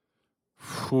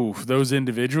 Oof, those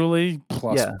individually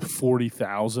plus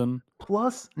 40,000,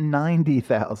 plus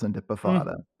 90,000 at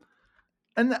Bovada.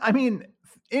 And I mean,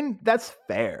 that's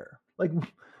fair. Like,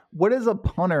 what does a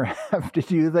punter have to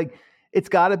do? Like, it's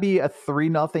got to be a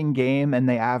 3-0 game, and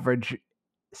they average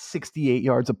 68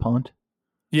 yards a punt.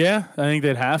 Yeah, I think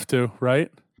they'd have to,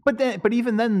 right? But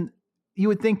even then, you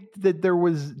would think that there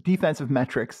was defensive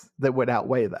metrics that would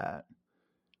outweigh that.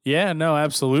 Yeah, no,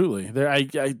 absolutely. There have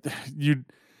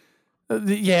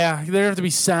to be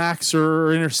sacks or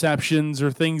interceptions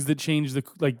or things that change the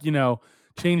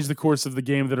course of the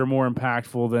game that are more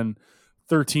impactful than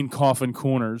 13 coffin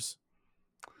corners.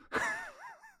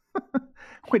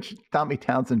 Which Tommy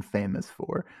Townsend famous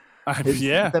for.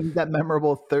 That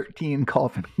memorable 13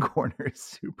 coffin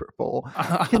corners Super Bowl.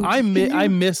 I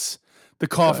miss the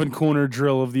coffin corner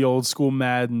drill of the old school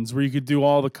Maddens where you could do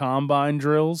all the combine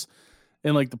drills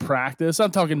in like the practice.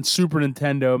 I'm talking Super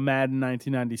Nintendo, Madden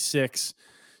 1996.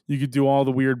 You could do all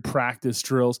the weird practice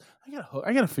drills.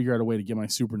 I gotta figure out a way to get my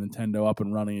Super Nintendo up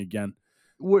and running again.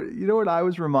 What I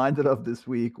was reminded of this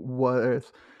week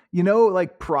was,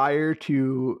 like prior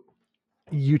to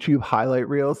YouTube highlight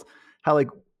reels, how like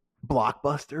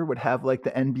Blockbuster would have like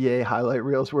the NBA highlight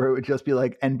reels where it would just be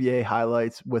like NBA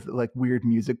highlights with like weird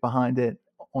music behind it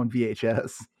on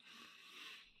VHS.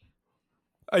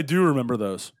 I do remember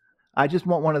those. I just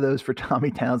want one of those for Tommy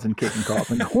Townsend kicking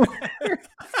coffin corner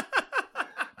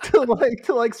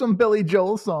to like some Billy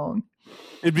Joel song.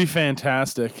 It'd be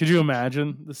fantastic. Could you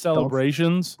imagine the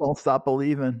celebrations? Don't stop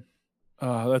believing.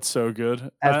 Oh, that's so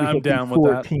good. I'm down with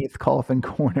that. 14th coffin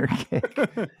corner kick.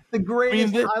 The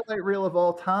greatest highlight reel of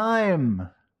all time.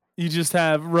 You just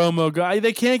have Romo guy.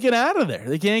 They can't get out of there.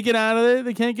 They can't get out of there.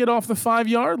 They can't get off the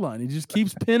 5-yard line. He just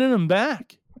keeps pinning them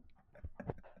back.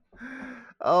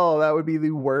 Oh, that would be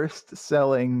the worst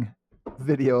selling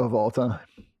video of all time.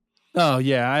 Oh,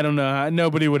 yeah. I don't know.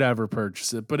 Nobody would ever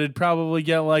purchase it, but it'd probably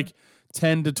get like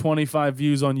 10 to 25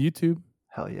 views on YouTube.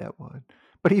 Hell yeah, it would.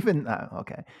 But even,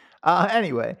 okay.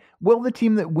 Anyway, will the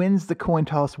team that wins the coin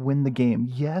toss win the game?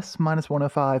 Yes,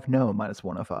 -105. No,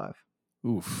 -105.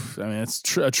 Oof. I mean,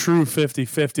 it's a true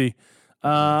 50-50.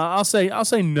 I'll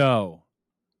say no.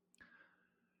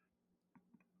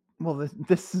 Well,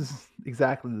 this is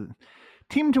exactly the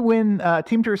team to win,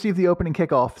 team to receive the opening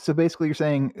kickoff. So basically you're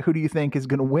saying, who do you think is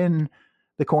going to win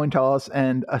the coin toss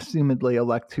and assumedly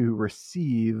elect to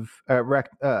receive,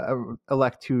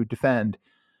 elect to defend?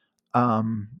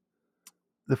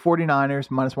 The 49ers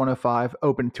 -105,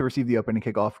 open to receive the opening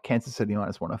kickoff. Kansas City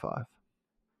 -105.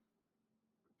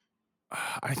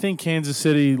 I think Kansas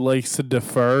City likes to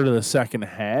defer to the second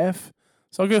half,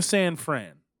 so I'll go San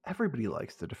Fran. Everybody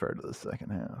likes to defer to the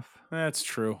second half. That's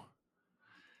true.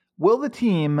 Will the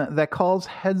team that calls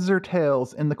heads or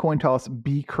tails in the coin toss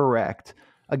be correct?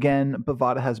 Again,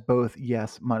 Bovada has both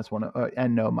yes -1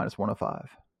 and no -105.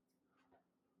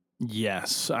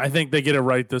 Yes, I think they get it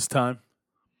right this time.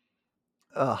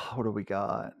 What do we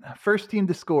got? First team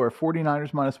to score,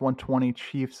 49ers -120,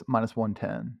 Chiefs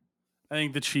 -110. I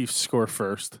think the Chiefs score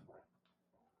first.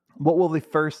 What will the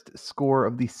first score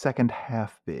of the second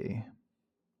half be?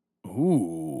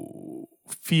 Ooh,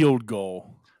 field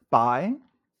goal. By?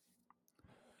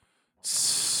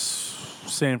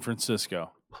 San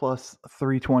Francisco. Plus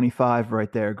 325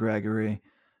 right there, Gregory.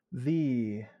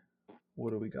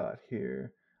 What do we got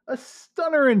here? A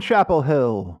stunner in Chapel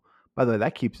Hill. By the way,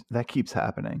 that keeps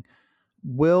happening.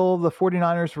 Will the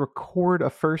 49ers record a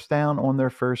first down on their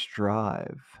first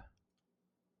drive?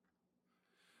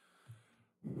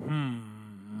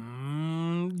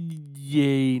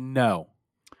 Yay, no.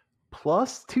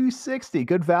 Plus 260.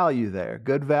 Good value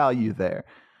there.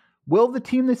 Will the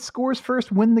team that scores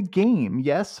first win the game?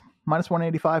 Yes,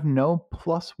 -185. No,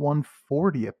 plus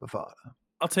 140 at Bovada.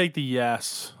 I'll take the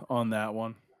yes on that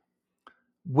one.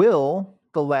 Will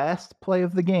the last play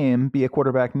of the game be a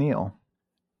quarterback kneel?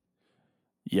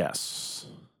 Yes.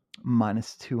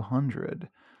 -200.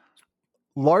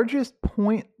 Largest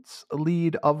points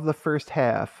lead of the first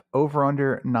half, over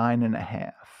under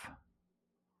 9.5.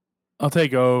 I'll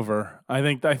take over. I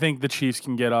think the Chiefs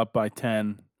can get up by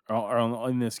 10 or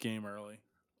in this game early.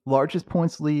 Largest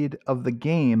points lead of the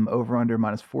game, over under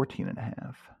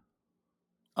 -14.5.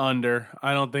 Under.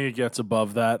 I don't think it gets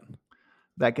above that.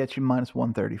 That gets you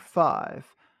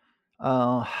 -135.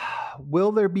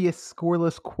 Will there be a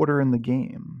scoreless quarter in the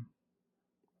game?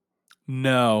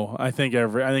 No, I think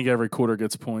every quarter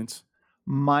gets points.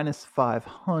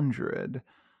 -500.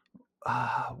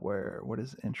 What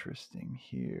is interesting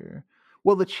here?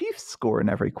 Will the Chiefs score in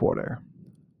every quarter?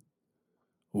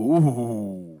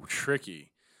 Ooh,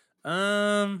 tricky.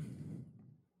 I'm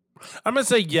gonna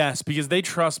say yes because they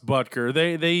trust Butker.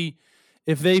 They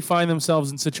if they find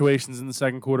themselves in situations in the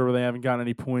second quarter where they haven't gotten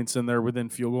any points and they're within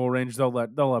field goal range, they'll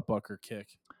let Butker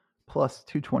kick. Plus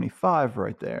 225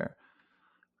 right there.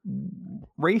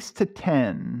 Race to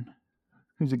 10.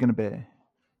 Who's it going to be?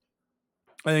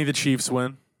 I think the Chiefs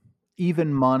win.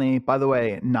 Even money. By the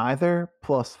way, neither,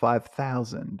 plus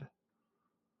 5,000.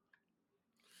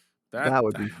 That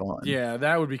would be fun. Yeah,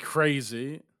 that would be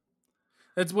crazy.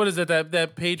 What is it?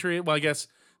 That Patriot? Well, I guess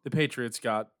the Patriots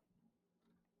got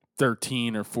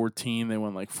 13 or 14. They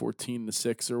won like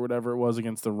 14-6 or whatever it was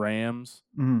against the Rams.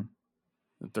 Mm-hmm.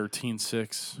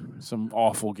 13-6. Some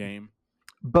awful game.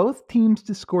 Both teams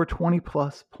to score 20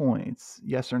 plus points.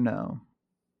 Yes or no?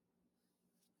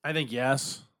 I think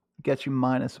yes. Gets you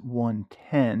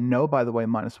 -110. No, by the way,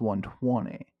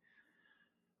 -120.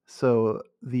 So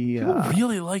people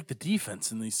really like the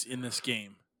defense in this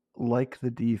game. Like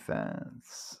the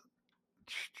defense.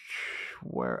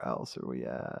 Where else are we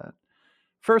at?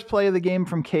 First play of the game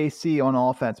from KC on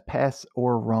offense, pass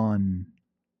or run?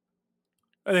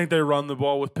 I think they run the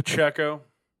ball with Pacheco.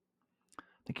 I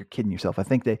think you're kidding yourself. I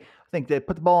think they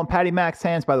put the ball in Patty Mac's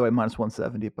hands. By the way, minus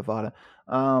 170 at Bovada.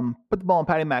 Put the ball in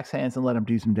Patty Mac's hands and let him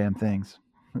do some damn things.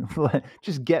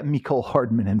 Just get Mecole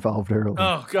Hardman involved early.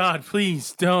 Oh God,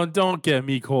 please don't get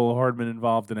Mecole Hardman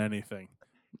involved in anything.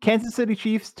 Kansas City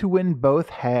Chiefs to win both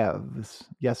halves.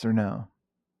 Yes or no?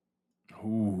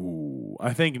 Ooh,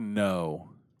 I think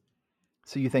no.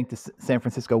 So you think San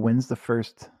Francisco wins the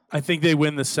first? I think they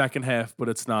win the second half, but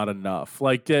it's not enough.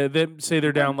 Like they say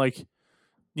they're down 21-10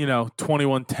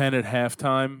 at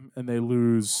halftime, and they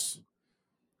lose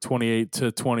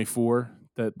 28-24.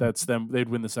 That's them. They'd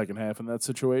win the second half in that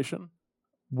situation.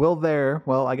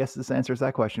 I guess this answers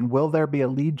that question. Will there be a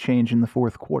lead change in the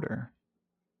fourth quarter?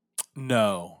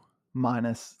 No.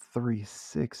 Minus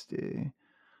 360.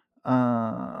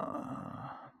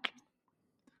 Total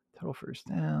first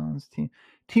downs.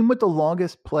 Team with the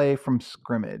longest play from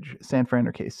scrimmage, San Fran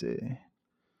or KC?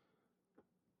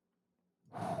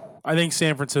 I think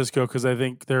San Francisco, because I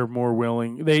think they're more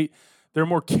willing. They're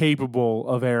more capable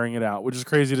of airing it out, which is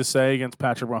crazy to say against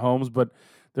Patrick Mahomes, but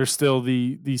there's still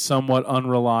the somewhat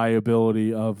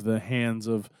unreliability of the hands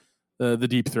of the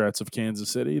deep threats of Kansas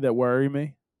City that worry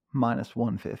me. Minus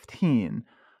 115.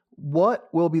 What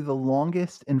will be the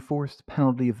longest enforced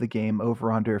penalty of the game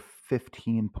over under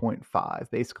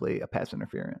 15.5? Basically a pass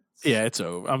interference. Yeah, it's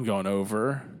over. I'm going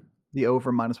over. The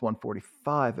over minus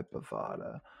 145 at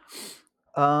Bovada.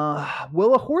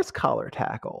 Will a horse collar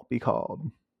tackle be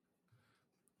called?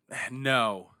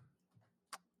 No.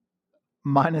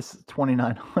 Minus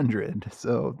 2,900.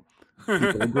 So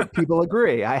people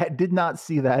agree. I did not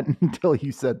see that until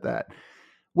you said that.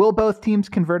 Will both teams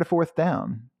convert a fourth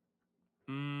down?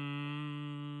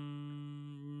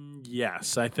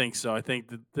 Yes, I think so. I think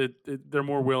that they're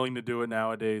more willing to do it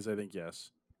nowadays. I think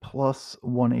yes. Plus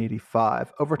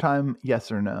 185. Overtime,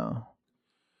 yes or no?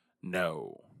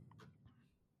 No.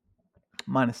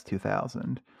 Minus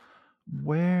 2,000.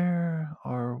 Where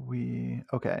are we?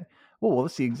 Okay. Well,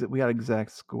 let's see. We got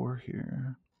exact score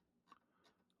here.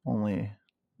 Only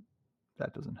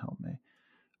that doesn't help me.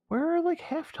 Where are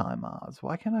halftime odds?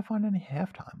 Why can't I find any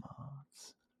halftime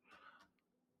odds?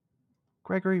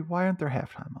 Gregory, why aren't there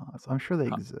halftime odds? I'm sure they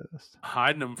exist.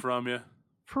 Hiding them from you.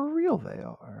 For real, they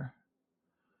are.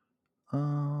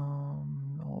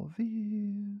 All of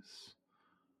these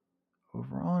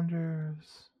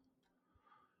over-unders,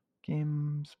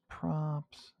 games,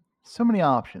 props, so many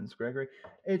options. Gregory,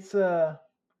 it's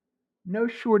no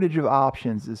shortage of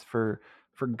options is for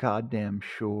goddamn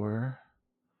sure.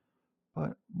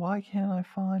 But why can't I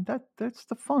find that? That's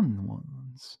the fun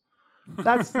ones.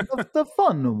 That's the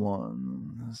fun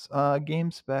ones.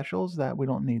 Game specials, that we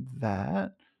don't need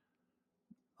that.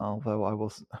 Although I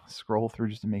will scroll through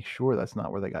just to make sure that's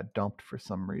not where they got dumped for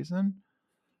some reason.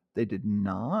 They did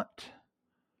not.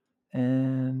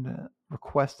 And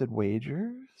requested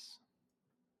wagers.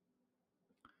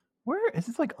 Where is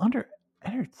this under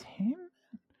entertainment?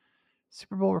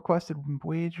 Super Bowl requested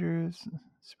wagers.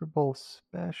 Super Bowl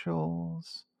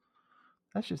specials.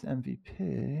 That's just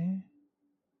MVP.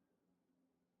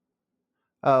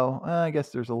 Oh, I guess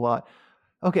there's a lot.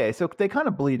 Okay, so they kind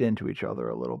of bleed into each other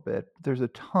a little bit. There's a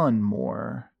ton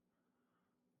more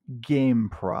game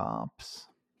props.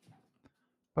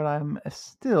 But I'm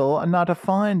still not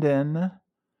finding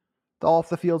the off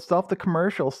the field stuff, the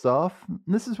commercial stuff.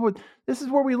 This is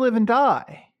where we live and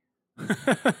die.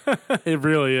 It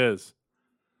really is.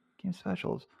 Game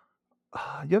specials.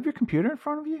 You have your computer in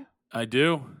front of you? I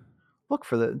do. Look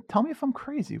for the. Tell me if I'm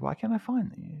crazy. Why can't I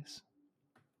find these?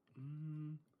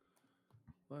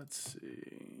 Let's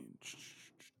see.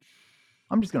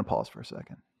 I'm just going to pause for a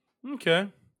second. Okay.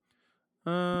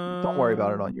 Don't worry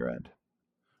about it on your end.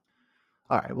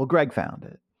 All right. Well, Greg found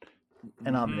it,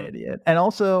 and I'm an idiot. And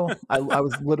also, I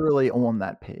was literally on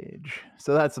that page,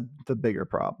 so that's the bigger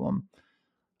problem.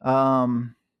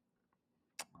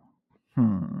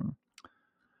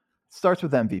 Starts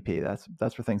with MVP.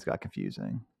 That's where things got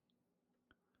confusing.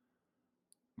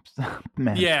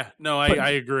 Man, yeah, no,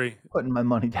 I agree. Putting my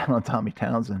money down on Tommy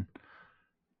Townsend.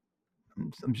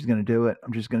 I'm just gonna do it.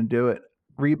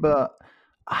 Reba,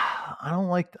 I don't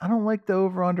like the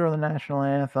over under on the national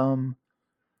anthem.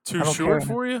 Too short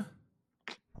for you?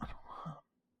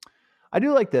 I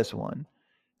do like this one.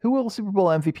 Who will Super Bowl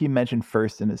MVP mention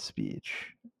first in his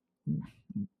speech?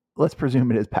 Let's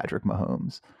presume it is Patrick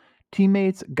Mahomes.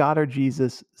 Teammates, God or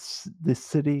Jesus, the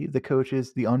city, the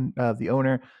coaches, the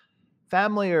owner.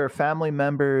 Family or family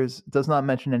members, does not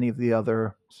mention any of the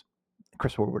other.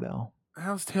 Chris Horwedel.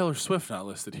 How's Taylor Swift not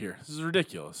listed here? This is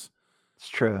ridiculous. It's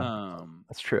true.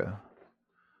 That's true.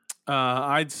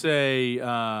 I'd say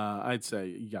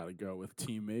you got to go with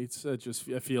Teammates. I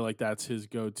feel like that's his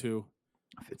go-to.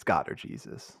 It's God or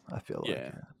Jesus. I feel like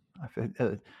Yeah. I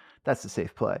feel that's a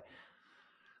safe play.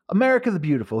 America the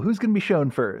Beautiful. Who's going to be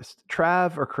shown first,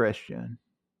 Trav or Christian?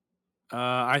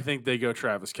 I think they go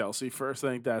Travis Kelce first. I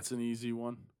think that's an easy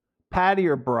one. Patty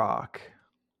or Brock?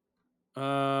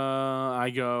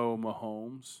 I go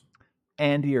Mahomes.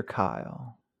 Andy or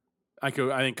Kyle? I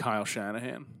think Kyle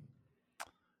Shanahan.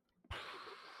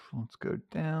 Let's go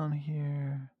down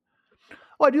here.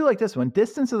 Oh, I do like this one.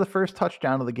 Distance of the first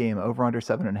touchdown of the game, over under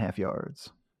 7.5 yards.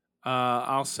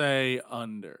 I'll say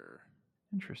under.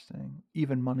 Interesting.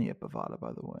 Even money at Bovada,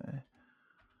 by the way.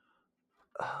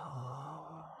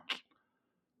 Oh.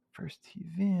 First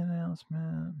TV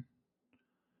announcement.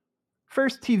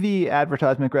 First TV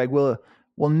advertisement, Greg. Will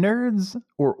Nerds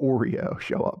or Oreo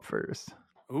show up first?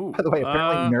 Ooh. By the way,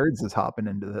 apparently Nerds is hopping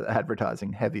into the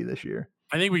advertising heavy this year.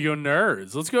 I think we go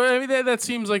Nerds. Let's go. I mean, that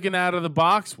seems like an out of the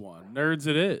box one. Nerds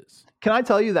it is. Can I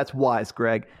tell you that's wise,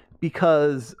 Greg?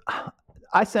 Because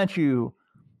I sent you,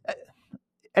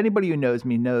 anybody who knows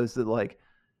me knows that, like,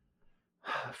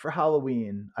 for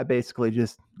Halloween, I basically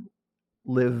just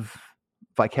live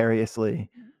vicariously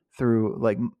through,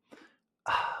 like,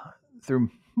 through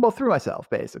myself,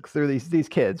 basically, through these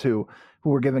kids who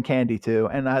we're giving candy to,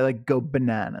 and I like go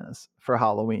bananas for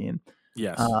Halloween.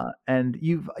 Yes. And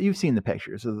you've seen the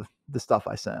pictures of the stuff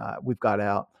I sent. We've got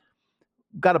out.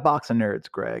 Got a box of Nerds,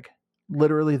 Greg.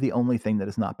 Literally the only thing that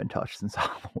has not been touched since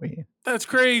Halloween. That's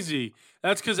crazy.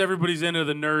 That's because everybody's into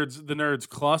the Nerds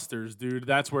clusters, dude.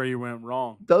 That's where you went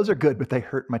wrong. Those are good, but they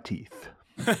hurt my teeth.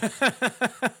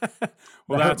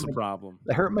 Well, that's a problem.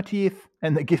 They hurt my teeth,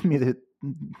 and they give me the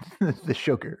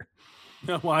sugar.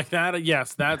 Like that?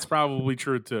 Yes, that's probably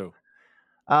true too.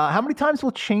 How many times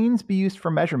will chains be used for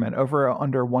measurement? Over or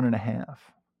under 1.5?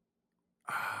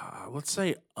 Let's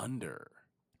say under.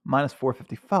 Minus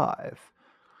 455.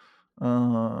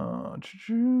 Oh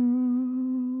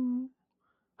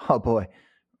boy.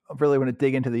 I really want to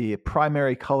dig into the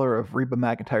primary color of Reba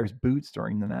McEntire's boots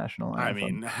during the national anthem. I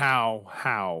mean,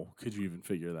 how could you even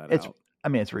figure that out? I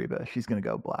mean, it's Reba. She's going to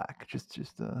go black. Just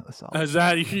a solid. Is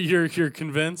that you're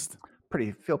convinced?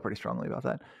 Feel pretty strongly about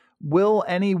that. Will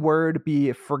any word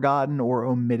be forgotten or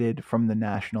omitted from the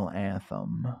national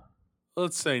anthem?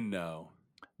 Let's say no.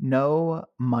 No,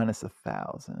 minus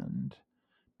 1,000.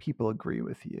 People agree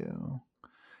with you.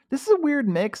 This is a weird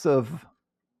mix of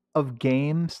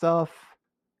game stuff,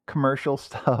 commercial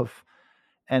stuff,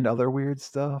 and other weird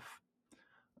stuff.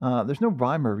 There's no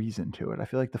rhyme or reason to it. I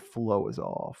feel like the flow is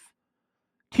off.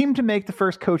 Team to make the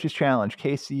first coaches challenge,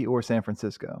 KC or San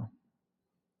Francisco?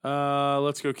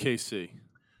 Let's go KC.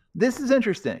 This is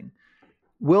interesting.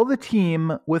 Will the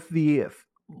team with the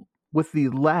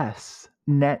less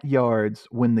net yards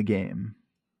win the game?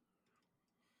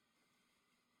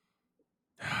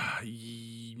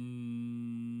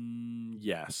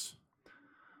 Yes.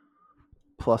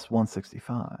 Plus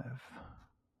 165.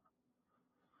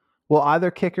 Will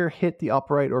either kicker hit the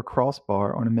upright or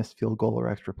crossbar on a missed field goal or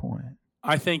extra point?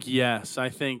 I think yes. I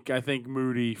think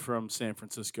Moody from San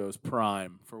Francisco is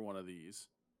prime for one of these.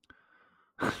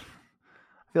 I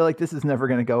feel like this is never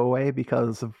going to go away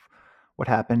because of what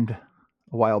happened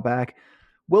a while back.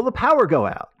 Will the power go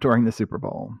out during the Super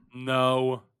Bowl?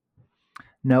 No.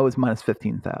 No is minus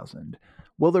 15,000.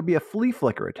 Will there be a flea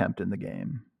flicker attempt in the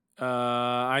game?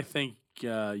 I think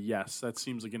yes. That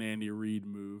seems like an Andy Reid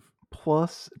move.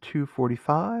 Plus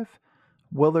 245.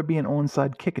 Will there be an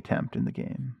onside kick attempt in the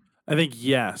game? I think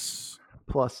yes.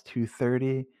 Plus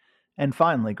 230. And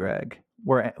finally, Greg,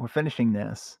 we're finishing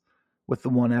this with the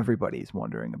one everybody's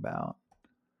wondering about.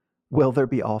 Will there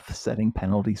be offsetting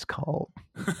penalties called?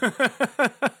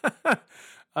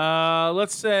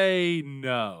 Let's say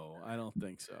no. I don't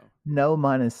think so. No,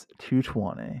 minus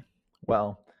 220.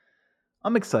 Well,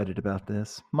 I'm excited about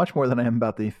this, much more than I am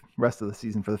about the rest of the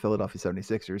season for the Philadelphia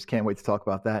 76ers. Can't wait to talk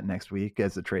about that next week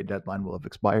as the trade deadline will have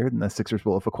expired and the Sixers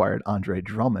will have acquired Andre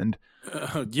Drummond.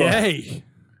 Yay!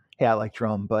 Yeah, I like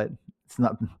Drum, but it's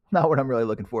not what I'm really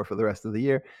looking for the rest of the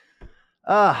year.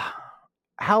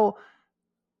 How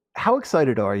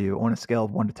excited are you on a scale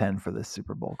of 1 to 10 for this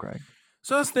Super Bowl, Craig?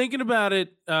 So I was thinking about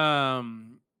it,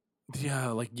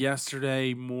 like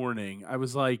yesterday morning. I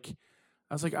was like,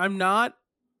 I'm not.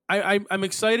 I'm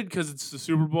excited because it's the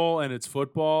Super Bowl and it's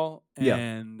football,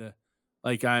 and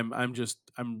like I'm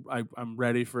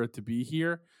ready for it to be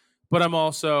here. But I'm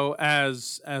also,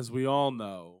 as we all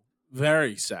know,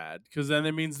 very sad because then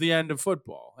it means the end of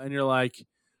football, and you're like,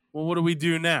 well, what do we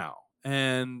do now?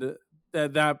 And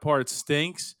that part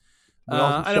stinks. We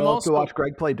also And I'm show up also to watch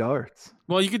Greg play darts.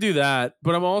 well, you could do that,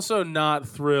 but I'm also not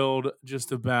thrilled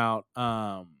just about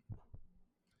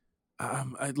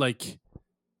like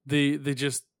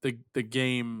the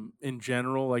game in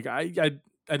general. Like I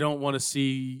don't want to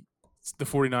see the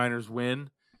 49ers win,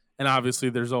 and obviously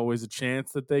there's always a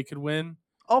chance that they could win.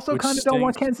 Also, kind of don't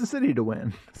want Kansas City to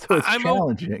win, so it's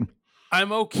challenging.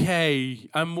 I'm okay.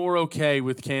 I'm more okay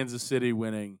with Kansas City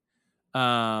winning,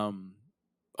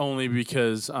 only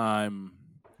because I'm,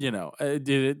 you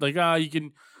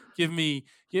can give me,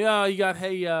 you got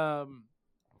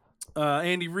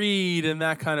Andy Reid and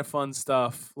that kind of fun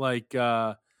stuff. Like,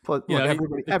 Look,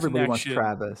 everybody wants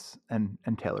Travis and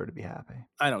Taylor to be happy.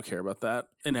 I don't care about that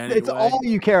in any It's way. all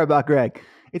you care about, Greg.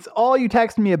 It's all you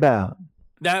text me about.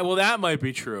 That might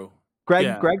be true. Greg,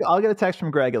 I'll get a text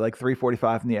from Greg at like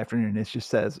 3:45 in the afternoon. It just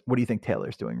says, "What do you think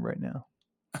Taylor's doing right now?"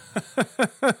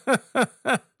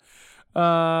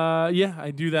 Yeah,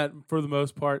 I do that for the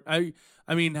most part. I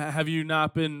mean, have you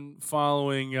not been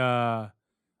following all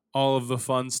of the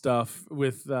fun stuff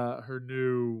with her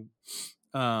new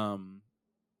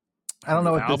I don't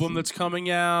know what album that's coming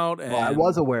out? Well, I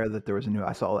was aware that there was a new.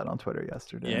 I saw that on Twitter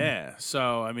yesterday. Yeah,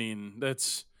 so I mean,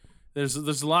 there's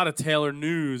a lot of Taylor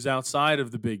news outside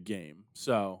of the big game.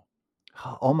 So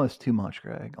almost too much,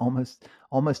 Greg. Almost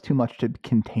too much to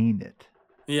contain it.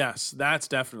 Yes, that's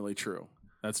definitely true.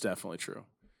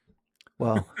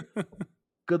 Well,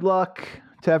 good luck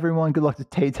to everyone. Good luck to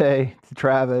Tay, to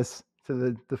Travis,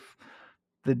 to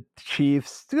the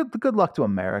Chiefs. Good luck to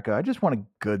America. I just want a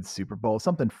good Super Bowl,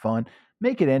 something fun.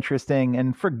 Make it interesting,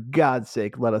 and for God's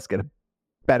sake, let us get a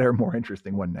better, more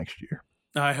interesting one next year.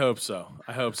 I hope so,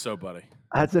 buddy.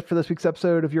 That's it for this week's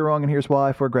episode of You're Wrong and Here's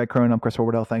Why. For Greg Crone, I'm Chris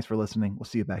Horwedel. Thanks for listening. We'll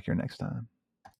see you back here next time.